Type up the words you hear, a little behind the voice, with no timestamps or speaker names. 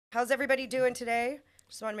How's everybody doing today?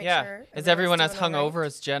 Just want to make sure. Is everyone as doing all hungover right.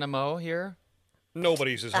 as Jenna Mo here?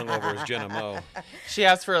 Nobody's as hungover as Jenna Mo. She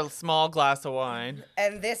asked for a small glass of wine.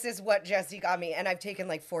 And this is what Jesse got me, and I've taken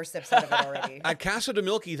like 4 sips out of it already. At Casa de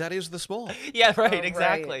Milky, that is the small. Yeah, right, Oh,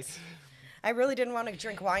 exactly. right. I really didn't want to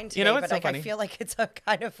drink wine today, You know what's but so like funny? I feel like it's a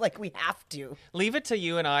kind of like we have to. Leave it to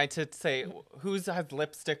you and I to say whose has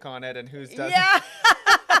lipstick on it and whose doesn't. Yeah.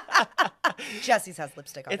 Jesse's has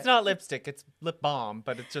lipstick on it. It's not lipstick, it's lip balm,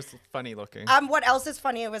 but it's just funny looking. What else is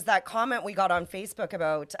funny was that comment we got on Facebook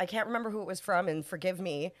about, I can't remember who it was from, and forgive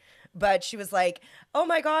me, but she was like, oh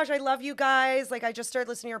my gosh, I love you guys. Like, I just started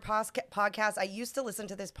listening to your podcast. I used to listen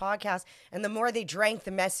to this podcast, and the more they drank,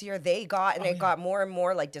 the messier they got, and it got more and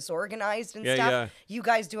more like disorganized and stuff. Yeah. You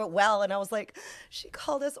guys do it well. And I was like, she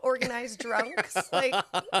called us organized drunks. Like,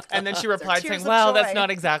 And then she replied tears saying, of well, that's joy." not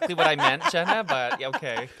exactly what I meant, Jenna, but yeah,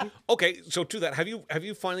 okay. Okay, so to that, have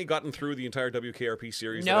you finally gotten through the entire WKRP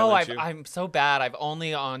series? No, that I lent you? I'm so bad. I've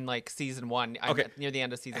only on like season 1. I'm Okay. near the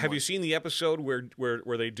end of season 1. Have you seen the episode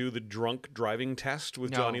where they do the drunk driving test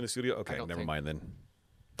with No, Johnny in the studio? Okay, don't never think- mind then.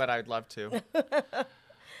 But I'd love to.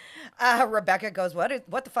 Rebecca goes, what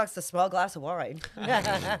the fuck's a small glass of wine?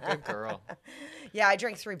 Good girl. Yeah, I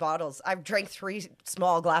drank 3 bottles. I drank 3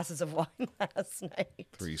 small glasses of wine last night.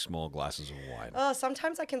 3 small glasses of wine. Oh,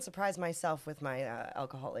 sometimes I can surprise myself with my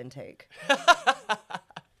alcohol intake.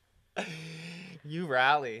 You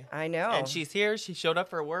rally. I know. And she's here. She showed up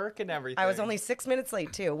for work and everything. I was only 6 minutes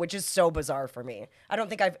late too, which is so bizarre for me. I don't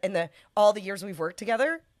think I've all the years we've worked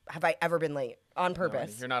together have I ever been late on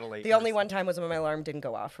purpose. you're not a late The only person. one time was when my alarm didn't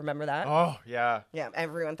go off. Remember that? Oh, yeah. Yeah,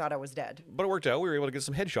 everyone thought I was dead. But it worked out. We were able to get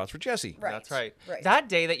some headshots for Jesse. Right. That's right. Right. That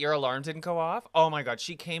day that your alarm didn't go off, oh my God,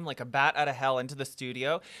 she came like a bat out of hell into the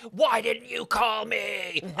studio. Why didn't you call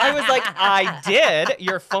me? I was like, I did.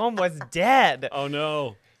 Your phone was dead. Oh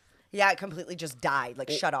no. Yeah, it completely just died, like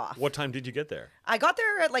shut off. What time did you get there? I got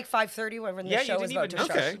there at like 5:30 when the Yeah, show you was didn't about even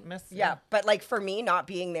to Okay. start. miss. Yeah, but like for me, not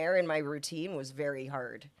being there in my routine was very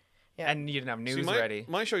hard. Yeah. And you didn't have news See, ready.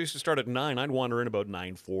 my show used to start at 9. I'd wander in about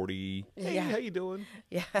 9:40. Hey, Yeah. how you doing?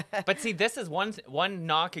 Yeah. But see, this is one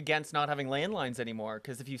knock against not having landlines anymore.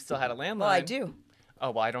 Because if you still had a landline. Well, I do.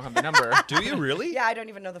 Oh, well, I don't have the number. Do you really? Yeah, I don't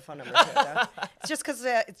even know the phone number to it, though. It's just because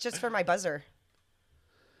it's just for my buzzer.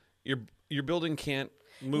 Your building can't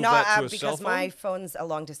move Not that to a cell because phone? my phone's a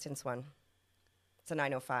long distance one. It's a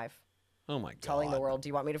 905. Oh my god. Telling the world. Do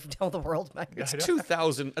you want me to tell the world my? It's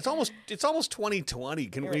 2000. It's almost 2020.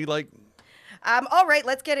 Can we like All right,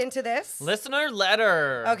 let's get into this. Listener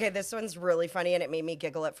letter. Okay, this one's really funny and it made me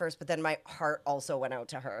giggle at first, but then my heart also went out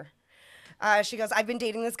to her. She goes, I've been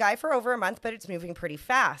dating this guy for over a month, but it's moving pretty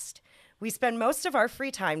fast. We spend most of our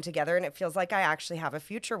free time together, and it feels like I actually have a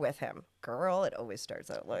future with him. Girl, it always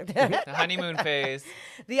starts out like that. The honeymoon phase.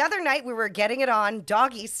 The other night, we were getting it on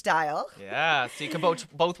doggy style, Yeah, so you can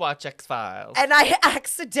both watch X-Files. and I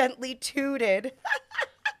accidentally tooted.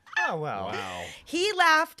 Oh, well. wow. He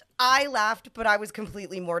laughed, I laughed, but I was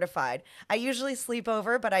completely mortified. I usually sleep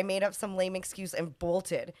over, but I made up some lame excuse and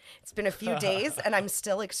bolted. It's been a few days, and I'm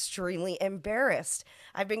still extremely embarrassed.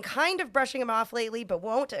 I've been kind of brushing him off lately, but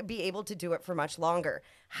won't be able to do it for much longer.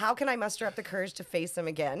 How can I muster up the courage to face him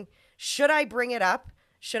again? Should I bring it up?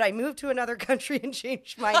 Should I move to another country and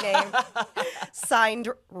change my name? Signed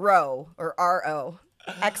Ro, or R-O.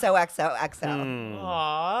 XOXOXO.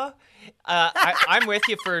 Aw. I'm with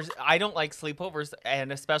you for, I don't like sleepovers,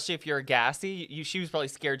 and especially if you're gassy. She was probably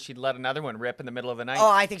scared she'd let another one rip in the middle of the night. Oh,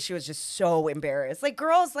 I think she was just so embarrassed. Like,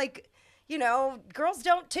 girls, girls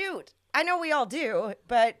don't toot. I know we all do,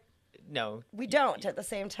 but No. we don't at the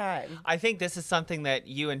same time. I think this is something that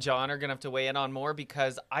you and John are going to have to weigh in on more,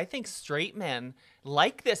 because I think straight men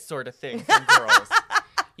like this sort of thing from girls.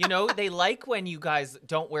 You know, they like when you guys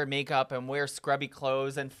don't wear makeup and wear scrubby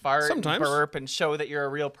clothes and fart Sometimes. and burp and show that you're a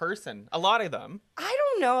real person. A lot of them. I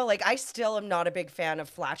don't know. Like, I still am not a big fan of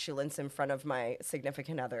flatulence in front of my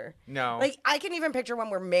significant other. No. Like, I can even picture when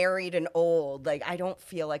we're married and old. Like, I don't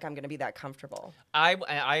feel like I'm going to be that comfortable. I'm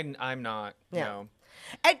not. Yeah. No.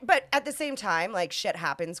 But at the same time, like, shit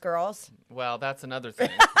happens, girls. Well, that's another thing.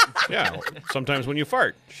 Yeah. Sometimes when you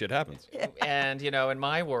fart, shit happens. And, in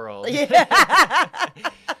my world,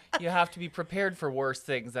 you have to be prepared for worse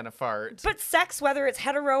things than a fart. But sex, whether it's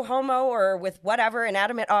hetero, homo, or with whatever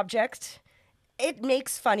inanimate object, it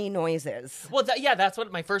makes funny noises. Well, that's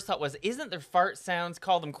what my first thought was. Isn't there fart sounds?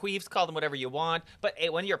 Call them queefs, call them whatever you want. But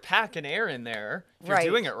when you're packing air in there, if you're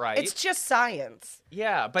doing it right. It's just science.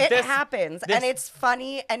 Yeah, but It happens, and it's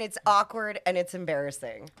funny, and it's awkward, and it's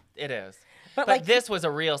embarrassing. It is. But, But like, this was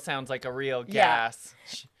sounds like a real Yeah. gas.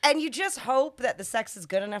 And you just hope that the sex is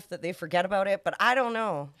good enough that they forget about it, but I don't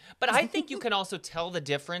know. But I think you can also tell the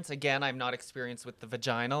difference. Again, I'm not experienced with the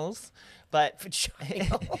vaginals, but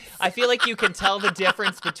I feel like you can tell the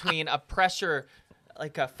difference between a pressure,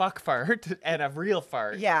 like a fuck fart, and a real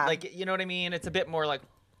fart. Yeah. Like, you know what I mean? It's a bit more like,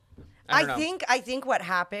 I don't know. I think what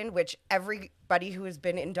happened, which everybody who has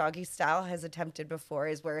been in doggy style has attempted before,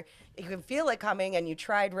 is where you can feel it coming and you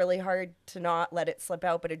tried really hard to not let it slip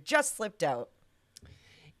out, but it just slipped out.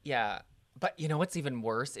 Yeah. But you know what's even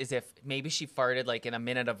worse is if maybe she farted like in a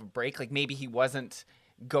minute of a break, like maybe he wasn't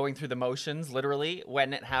going through the motions literally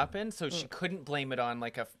when it happened, so she couldn't blame it on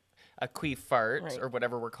like a queef fart or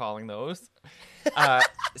whatever we're calling those.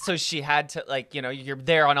 So she had to, like, you know, you're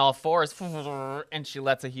there on all fours and she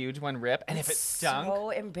lets a huge one rip. And if it stunk, So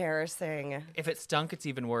embarrassing. if it stunk, it's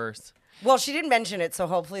even worse. Well, she didn't mention it, so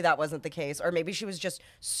hopefully that wasn't the case. Or maybe she was just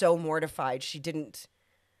so mortified she didn't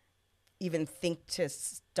even think to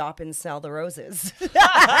stop and smell the roses.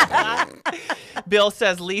 Bill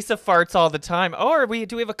says Lisa farts all the time. Oh,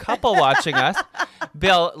 do we have a couple watching us?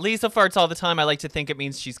 Bill, Lisa farts all the time. I like to think it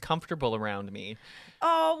means she's comfortable around me.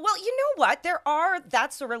 Oh, well, you know what?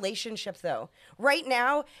 That's the relationship, though. Right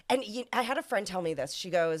now, and I had a friend tell me this. She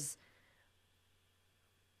goes,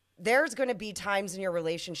 there's going to be times in your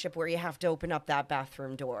relationship where you have to open up that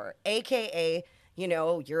bathroom door, AKA, you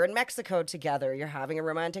know, you're in Mexico together, you're having a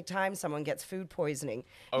romantic time, someone gets food poisoning.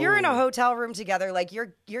 You're in a hotel room together, like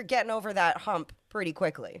you're getting over that hump pretty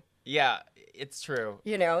quickly. Yeah, it's true.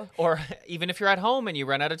 You know? Or even if you're at home and you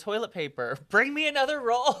run out of toilet paper, bring me another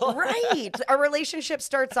roll. Right. A relationship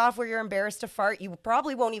starts off where you're embarrassed to fart. You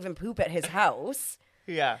probably won't even poop at his house.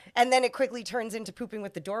 Yeah. And then it quickly turns into pooping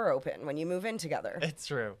with the door open when you move in together. It's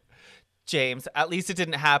true. James, at least it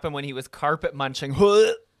didn't happen when he was carpet munching.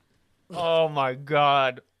 Oh my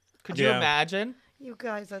God. Could you imagine? You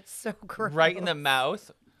guys, that's so gross. Right in the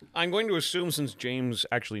mouth. I'm going to assume, since James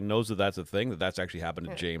actually knows that that's a thing, that that's actually happened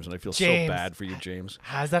to James, and I feel James. so bad for you, James.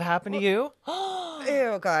 Has that happened to you?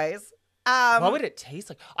 Ew, guys. What would it taste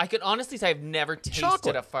like? I could honestly say I've never tasted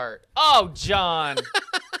Chocolate. a fart. Oh, John.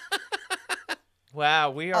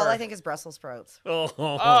 Wow, we are. All I think is Brussels sprouts.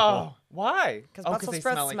 Oh, why? Because Oh, Brussels they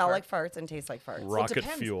sprouts smell farts. like farts and taste like farts. Rocket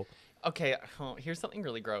depends. fuel. Okay, here's something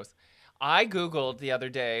really gross. I Googled the other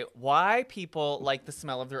day why people like the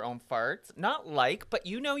smell of their own farts. Not like, but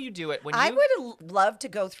you know you do it when you... I would love to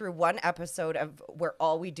go through one episode of where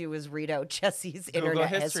all we do is read out Jesse's internet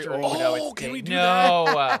history. Oh, no, it's can we do that?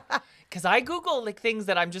 No. Because I Google like things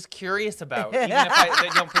that I'm just curious about, even if they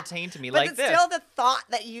don't pertain to me, But like it's this. still the thought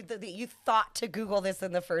that you thought to Google this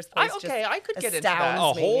in the first place. I could get into that.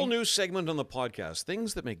 astounds A me. whole new segment on the podcast.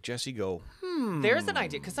 Things that make Jesse go, There's an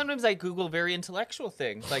idea, because sometimes I Google very intellectual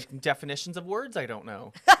things, like definitions of words I don't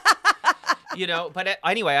know. You know, but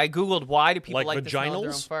anyway, I Googled why do people Like like the smell of their own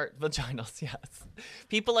vaginals? fart. Vaginals, yes.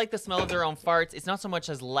 People like the smell of their own farts. It's not so much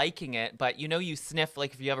as liking it, but you know, you sniff,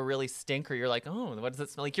 like if you have a really stinker, you're like, oh, what does it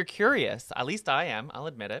smell like? You're curious. At least I am. I'll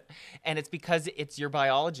admit it. And it's because it's your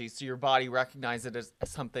biology. So your body recognizes it as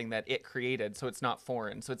something that it created. So it's not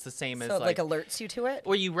foreign. So it's the same So as it like alerts you to it?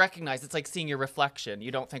 or you recognize it's like seeing your reflection.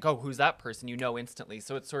 You don't think, oh, who's that person? You know instantly.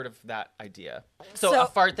 So it's sort of that idea. So So- a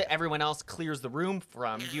fart that everyone else clears the room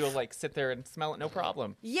from, you'll like sit there and smell it, no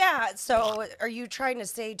problem. Yeah. So are you trying to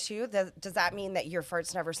say too that does that mean that your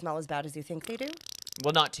farts never smell as bad as you think they do?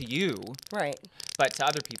 Well, not to you, Right. but to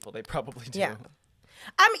other people, they probably do. Yeah.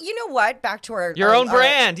 You know what? Back to our Your own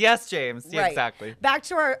brand. Yes, James. Yeah, Right. exactly. Back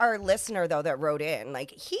to our listener, though, that wrote in. Like,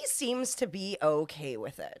 he seems to be okay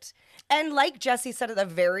with it. And like Jesse said at the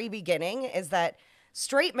very beginning, is that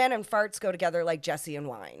straight men and farts go together like Jesse and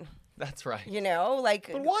wine. That's right. You know? Like,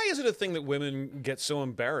 but why is it a thing that women get so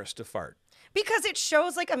embarrassed to fart? because it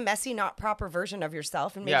shows like a messy, not proper version of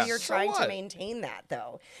yourself. And maybe Yeah. you're So trying to what? maintain that,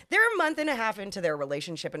 though. They're a month and a half into their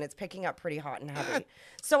relationship and it's picking up pretty hot and heavy.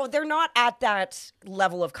 So they're not at that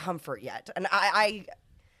level of comfort yet. And I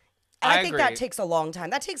think that agree. takes a long time.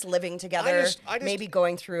 That takes living together, I just- maybe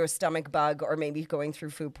going through a stomach bug or maybe going through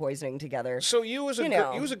food poisoning together. So you as a You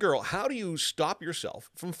know. you as a girl, how do you stop yourself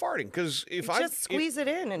from farting? Because if I Just squeeze it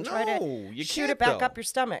in and try No, to you shoot can't, it back though. up your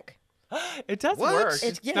stomach. It does What? work.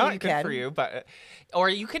 It's yeah, not you good can. for you, but or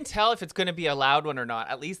you can tell if it's going to be a loud one or not.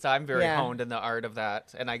 At least I'm very Yeah. honed in the art of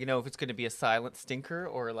that, and I know if it's going to be a silent stinker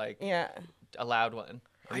or like Yeah. a loud one,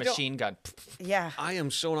 a I don't- machine gun. Yeah. I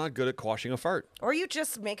am so not good at quashing a fart. Or you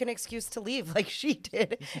just make an excuse to leave like she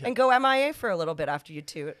did and go MIA for a little bit after you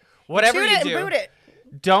toot. Whatever toot you it do. and boot it.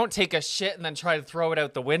 Don't take a shit and then try to throw it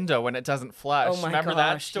out the window when it doesn't flush. Oh my Remember gosh.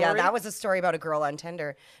 that story? Yeah, that was a story about a girl on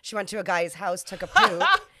Tinder. She went to a guy's house, took a poop,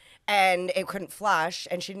 and it couldn't flush,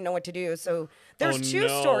 and she didn't know what to do. So There's Oh, two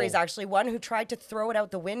no. stories actually. One who tried to throw it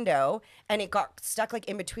out the window and it got stuck like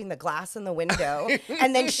in between the glass and the window.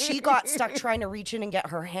 And then she got stuck trying to reach in and get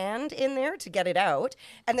her hand in there to get it out.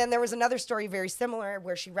 And then there was another story very similar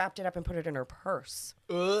where she wrapped it up and put it in her purse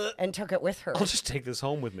and took it with her. I'll just take this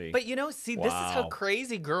home with me. But see, this is how Wow.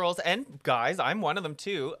 crazy girls and guys, I'm one of them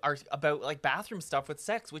too, are about like bathroom stuff with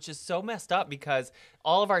sex, which is so messed up because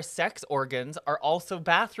all of our sex organs are also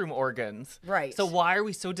bathroom organs. Right. So why are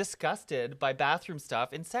we so disgusted by bathroom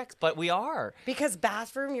stuff in sex? But we are. Because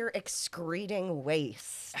bathroom, you're excreting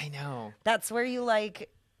waste. I know. That's where you like.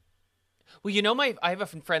 Well, I have a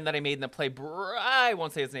friend that I made in the play. I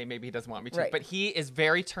won't say his name. Maybe he doesn't want me to. Right. But he is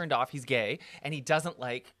very turned off. He's gay, and he doesn't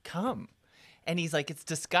like cum. And he's like, it's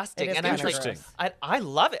disgusting. It is And I'm like, Interesting. I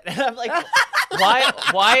love it. And I'm like,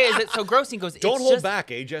 why is it so gross? And he goes, Don't it's hold just, back,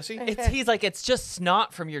 Jesse? He's like, it's just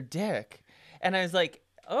snot from your dick. And I was like,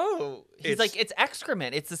 oh. He's like, it's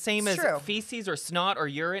excrement. It's the same It's as true. feces or snot or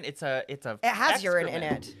urine. It has urine in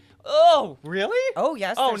it. Oh, really? Oh,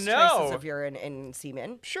 yes. Oh, There's no. traces of urine in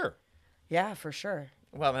semen. Sure. Yeah, for sure.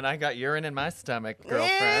 Well, then I got urine in my stomach,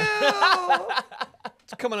 girlfriend. Ew.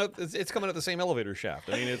 It's coming out. It's coming out the same elevator shaft.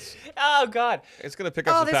 I mean, Oh, God. it's going to pick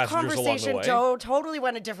up Oh, some this passengers along the conversation way. totally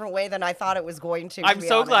went a different way than I thought it was going to. I'm be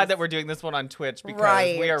so glad honest. that we're doing this one on Twitch because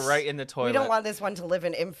Right. we are right in the toilet. We don't want this one to live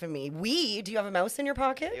in infamy. Do you have a mouse in your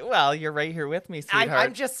pocket? Well, you're right here with me, sweetheart.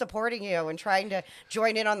 I'm just supporting you and trying to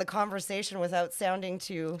join in on the conversation without sounding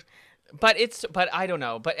too. But I don't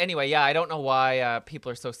know. But anyway, yeah, I don't know why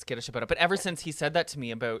people are so skittish about it. But ever since he said that to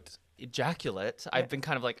me about ejaculate, I've been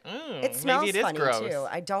kind of like, It smells maybe it is funny gross. too.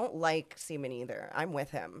 I don't like semen either. I'm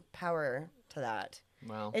with him. Power to that.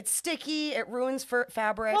 Well, It's sticky. It ruins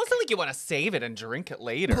fabric. it's not like you want to save it and drink it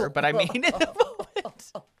later. But I mean, in the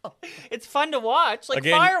moment, it's fun to watch, like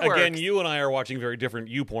fireworks. Again, you and I are watching very different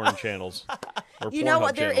YouPorn channels. Or You know Pornhub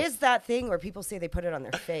what? There channels. is that thing where people say they put it on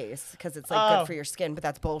their face because it's like Oh. good for your skin, but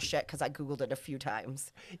that's bullshit because I Googled it a few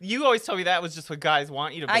times. You always told me that was just what guys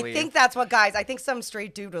want you to believe. I think that's what guys, I think some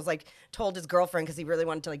straight dude was like, told his girlfriend because he really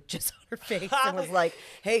wanted to like jizz on her face and was like,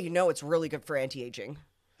 hey, it's really good for anti-aging.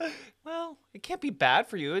 Well, it can't be bad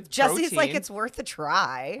for you. It's Jesse's protein. like, it's worth a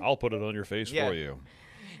try. I'll put it on your face Yeah. for you.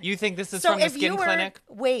 You think this is So from the if skin you were, clinic?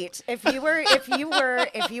 wait, if you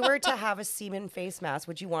were to have a semen face mask,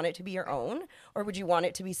 would you want it to be your own or would you want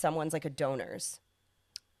it to be someone's like a donor's?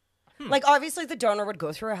 Like obviously the donor would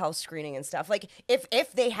go through a health screening and stuff. Like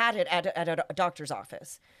if they had it at a doctor's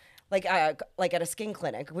office, like at a skin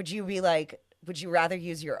clinic, would you be like, would you rather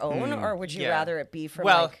use your own or would you Yeah. rather it be from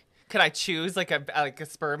Well, like? could I choose like a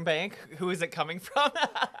sperm bank? Who is it coming from?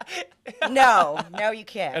 No, you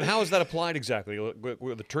can't. And how is that applied exactly?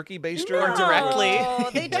 With the turkey baster? Or directly? No,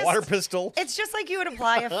 they just, Water pistol? it's just like you would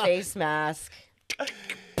apply a face mask,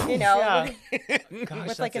 you know, Yeah. with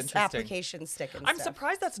Gosh, like that's a interesting. application stick and I'm stuff.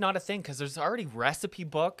 surprised that's not a thing because there's already recipe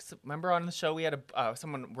books. Remember on the show we had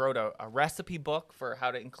someone wrote a recipe book for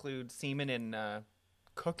how to include semen in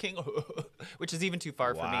cooking, which is even too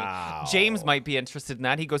far for Wow. me. James might be interested in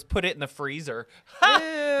that. He goes, put it in the freezer. Ha!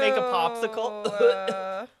 Make a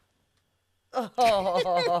popsicle.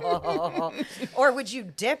 Or would you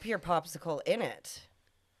dip your popsicle in it?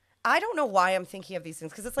 I don't know why I'm thinking of these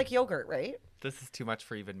things because it's like yogurt, right? This is too much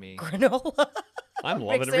for even me. Granola. I'm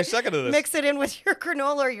loving every second of this. Mix it in with your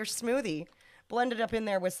granola or your smoothie. Blend it up in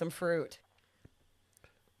there with some fruit.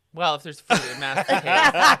 Well, if there's food in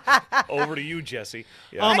mastication. Over to you, Jesse.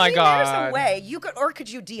 Yeah. Oh my There's a God. way you could, or could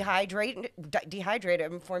you dehydrate it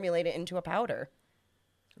and formulate it into a powder?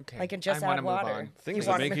 Okay. Like and just I wanna add move water. on. Things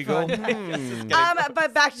want that to make you move go, on?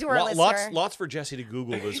 But back to our listener. lots for Jesse to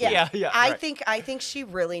Google this week. Yeah, I right. think she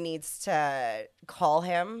really needs to call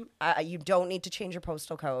him. You don't need to change your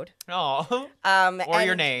postal code. Oh. Or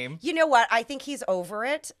your and name. You know what? I think he's over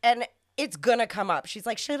it, and it's gonna come up. She's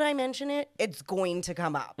like, should I mention it? It's going to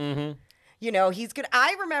come up. Mm-hmm. You know, he's gonna.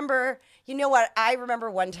 I remember. You know what? I remember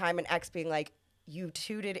one time an ex being like, "You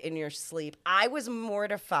tooted in your sleep." I was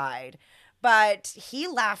mortified, but he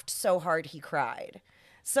laughed so hard he cried.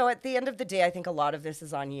 So at the end of the day, I think a lot of this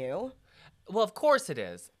is on you. Well, of course it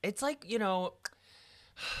is. It's like,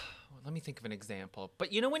 let me think of an example. But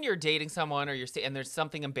when you're dating someone or and there's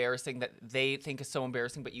something embarrassing that they think is so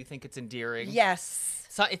embarrassing, but you think it's endearing. Yes.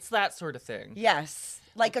 So it's that sort of thing. Yes.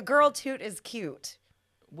 Like a girl toot is cute.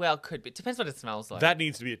 Well, could be. Depends what it smells like. That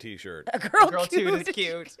needs to be a T-shirt. A girl, Girl toot toot is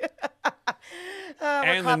cute.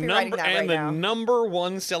 And the number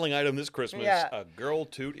one selling item this Christmas, a girl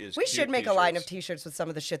toot is We cute should make t-shirts. a line of t-shirts with some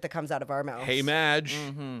of the shit that comes out of our mouths. Hey, Madge.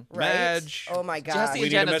 Right? Madge. Oh, my God. Jesse We need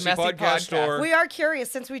a Jenna's messy messy podcast podcast. store. We are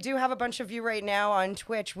curious, since we do have a bunch of you right now on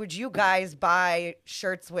Twitch, would you guys buy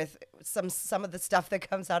shirts with some of the stuff that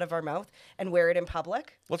comes out of our mouth and wear it in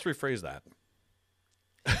public? Let's rephrase that.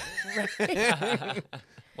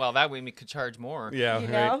 Well, that way we could charge more. Yeah, You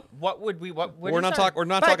right. know? What would we? We're not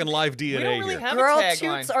talking live DNA We don't really here. have Girl a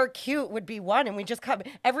tagline. toots are cute would be one, and we just come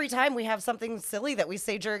every time we have something silly that we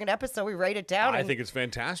say during an episode, we write it down I and think it's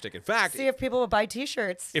fantastic. In fact, see if people will buy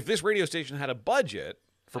t-shirts. if this radio station had a budget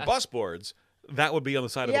for bus boards, that would be on the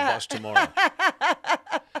side of the Yeah. bus tomorrow.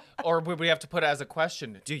 Or would we have to put it as a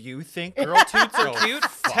question? Do you think girl toots are cute?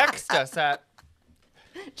 Text us at.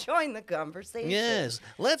 Join the conversation. Yes,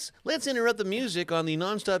 let's interrupt the music on the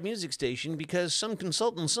nonstop music station because some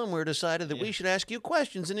consultant somewhere decided that we should ask you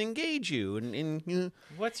questions and engage you. And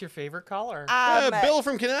What's your favorite color? Bill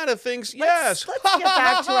from Canada thinks yes. Let's get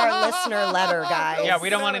back to our listener letter, guys. Yeah, we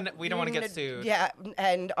don't want to get sued. Yeah,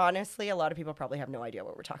 and honestly, a lot of people probably have no idea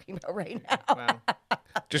what we're talking about right now. Well,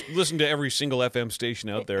 Just listen to every single FM station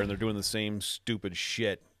out there, and they're doing the same stupid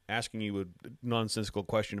shit, asking you a nonsensical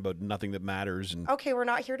question about nothing that matters. And Okay, we're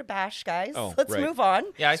not here to bash, guys. Oh, Let's right. move on.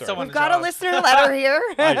 yeah, I still want We've to got a listener letter here.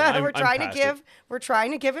 I'm we're trying to past give it. we're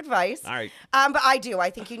trying to give advice. All right. But I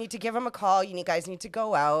think you need to give them a call. You guys need to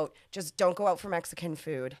go out. Just don't go out for Mexican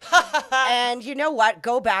food. And you know what?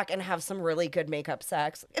 Go back and have some really good makeup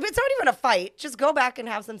sex. If it's not even a fight, just go back and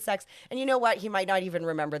have some sex. And you know what? He might not even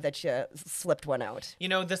remember that you slipped one out. You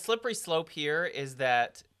know, the slippery slope here is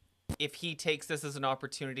that if he takes this as an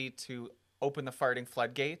opportunity to open the farting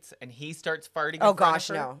floodgates and he starts farting. Oh in front gosh,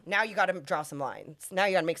 of her, no. Now you got to draw some lines. Now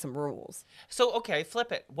you got to make some rules. So okay,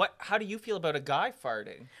 flip it. How do you feel about a guy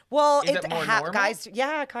farting? Well, Is it more normal? guys,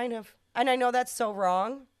 yeah, kind of. And I know that's so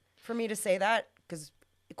wrong for me to say that because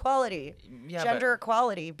equality, Yeah, gender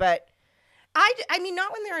equality. But I mean,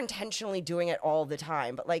 not when they're intentionally doing it all the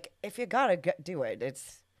time. But like, if you gotta do it,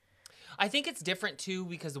 it's I think it's different too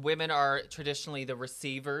because women are traditionally the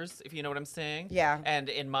receivers, if you know what I'm saying. Yeah. And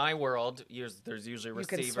in my world, there's usually you receivers.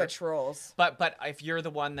 can switch roles. But if you're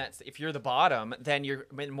if you're the bottom, then you're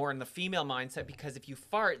more in the female mindset because if you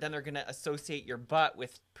fart, then they're gonna associate your butt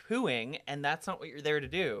with pooing, and that's not what you're there to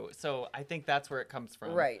do. So I think that's where it comes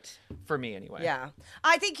from. Right. For me, anyway. Yeah.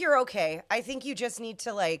 I think you're okay. I think you just need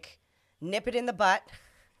to like nip it in the butt.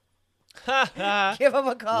 Give him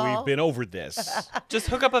a call. We've been over this. Just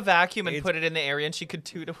hook up a vacuum and put it in the area, and she could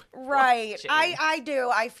toot away. Right. Jane. I do.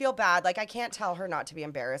 I feel bad. Like, I can't tell her not to be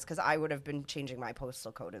embarrassed because I would have been changing my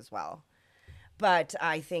postal code as well. But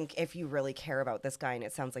I think if you really care about this guy and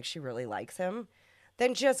it sounds like she really likes him,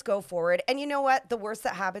 then just go for it. And you know what? The worst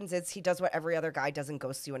that happens is he does what every other guy does and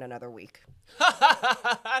ghosts you in another week.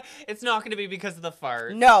 It's not going to be because of the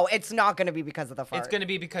fart. No, it's not going to be because of the fart. It's going to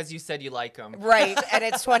be because you said you like him. Right. And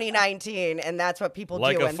it's 2019, and that's what people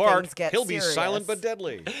Like do a when fart, things get he'll be serious. silent but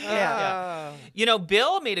deadly. Yeah. You know,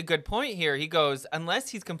 Bill made a good point here. He goes, unless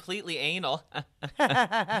he's completely anal,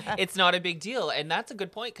 it's not a big deal. And that's a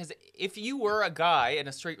good point because if you were a guy in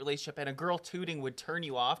a straight relationship and a girl tooting would turn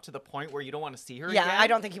you off to the point where you don't want to see her Yeah, again. I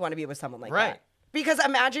don't think you want to be with someone like Right. that. Because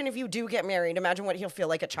imagine if you do get married, imagine what he'll feel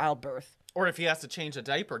like at childbirth. Or if he has to change a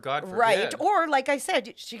diaper, God forbid. Right. Or, like I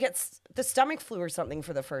said, she gets the stomach flu or something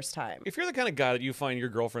for the first time. If you're the kind of guy that you find your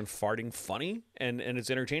girlfriend farting funny and it's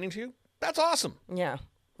entertaining to you, that's awesome. Yeah.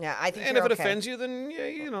 Yeah, I think And you're if it okay. offends you, then yeah,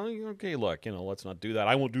 you're okay. Look, let's not do that.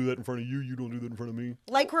 I won't do that in front of you. You don't do that in front of me.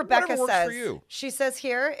 Like Rebecca Whatever works says, for you. she says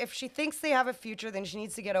here, if she thinks they have a future, then she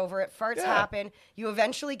needs to get over it. Farts Yeah. happen. You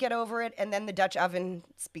eventually get over it, and then the Dutch ovens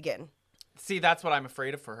begin. See, that's what I'm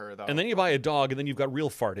afraid of for her, though. And then you buy a dog, and then you've got real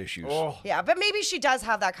fart issues. Oh. Yeah, but maybe she does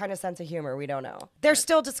have that kind of sense of humor. We don't know. They're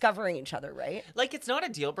still discovering each other, right? Like, it's not a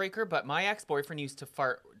deal breaker, but my ex-boyfriend used to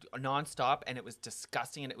fart nonstop, and it was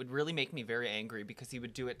disgusting, and it would really make me very angry because he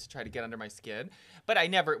would do it to try to get under my skin. But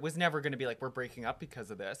it was never going to be like, we're breaking up because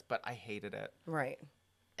of this, but I hated it. Right.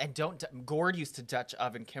 And Gord used to Dutch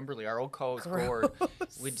oven Kimberly, our old co-host Gord,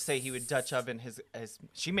 would say he would Dutch oven his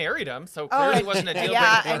she married him, so clearly it wasn't a deal breaker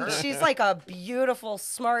Yeah, for and her. she's like a beautiful,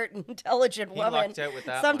 smart, intelligent woman. lucked out with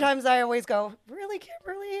that Sometimes I always go, really,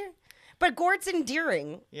 Kimberly? But Gord's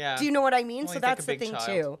endearing. Yeah. Do you know what I mean? Well, So he's like that's a the big thing child.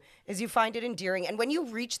 too, is you find it endearing. And when you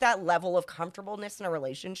reach that level of comfortableness in a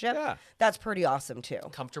relationship, Yeah. that's pretty awesome too.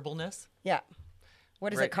 Comfortableness? Yeah.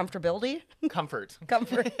 What is Right. it? Comfortability? Comfort.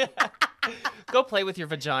 Comfort. Go play with your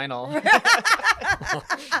vaginal.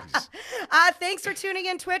 Thanks for tuning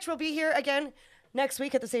in, Twitch. We'll be here again next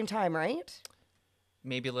week at the same time, right?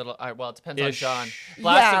 maybe a little. Well, it depends on Ish. John.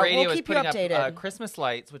 Blast Yeah, the Radio we'll is keep you putting up updated. Christmas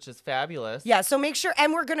lights, which is fabulous. Yeah, so make sure,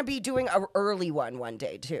 and we're going to be doing an early one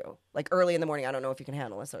day too, like early in the morning. I don't know if you can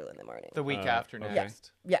handle us early in the morning. The week after okay.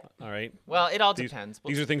 next. Yeah. All right. Well, it all These, depends.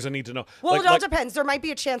 these are things I need to know. Well, Like- it all like- depends. There might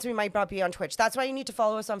be a chance we might not be on Twitch. That's why you need to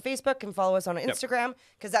follow us on Facebook and follow us on Instagram,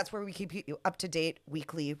 because that's where we keep you up to date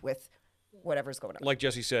weekly with whatever's going on. Like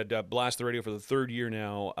Jesse said, Blast the Radio for the third year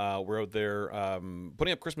now. We're out there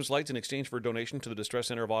putting up Christmas lights in exchange for a donation to the Distress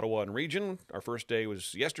Center of Ottawa and region. Our first day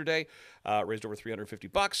was yesterday. Raised over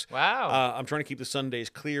 $350. Wow. I'm trying to keep the Sundays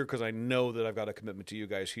clear because I know that I've got a commitment to you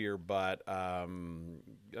guys here. But I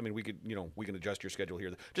mean, we can adjust your schedule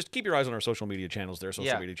here. Just keep your eyes on our social media channels. Their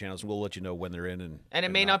social media channels, and we'll let you know when they're in. And it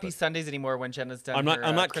may not be but Sundays anymore when Jenna's done.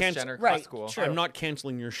 I'm not Kris canc- Jenner Right, school. true. I'm not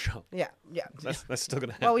canceling your show. Yeah. That's still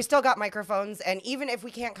gonna happen. Well, we still got microphones, and even if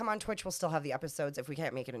we can't come on Twitch, we'll still have the episodes if we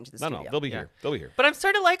can't make it into the studio. No, they'll be here. They'll be here. But I'm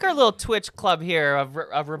starting to like our little Twitch club here of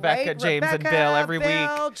Rebecca, Right? James, and Rebecca, Bill every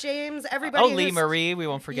Bill, week. James, everybody. Oh, Lee who's- Marie, we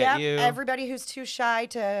won't forget Yep, you. everybody who's too shy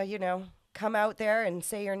to, come out there and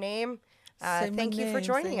say your name. Say my Thank you for name,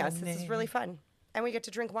 joining say us. my This is name. really fun. And we get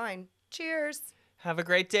to drink wine. Cheers. Have a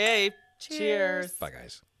great day. Cheers. Bye,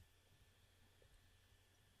 guys.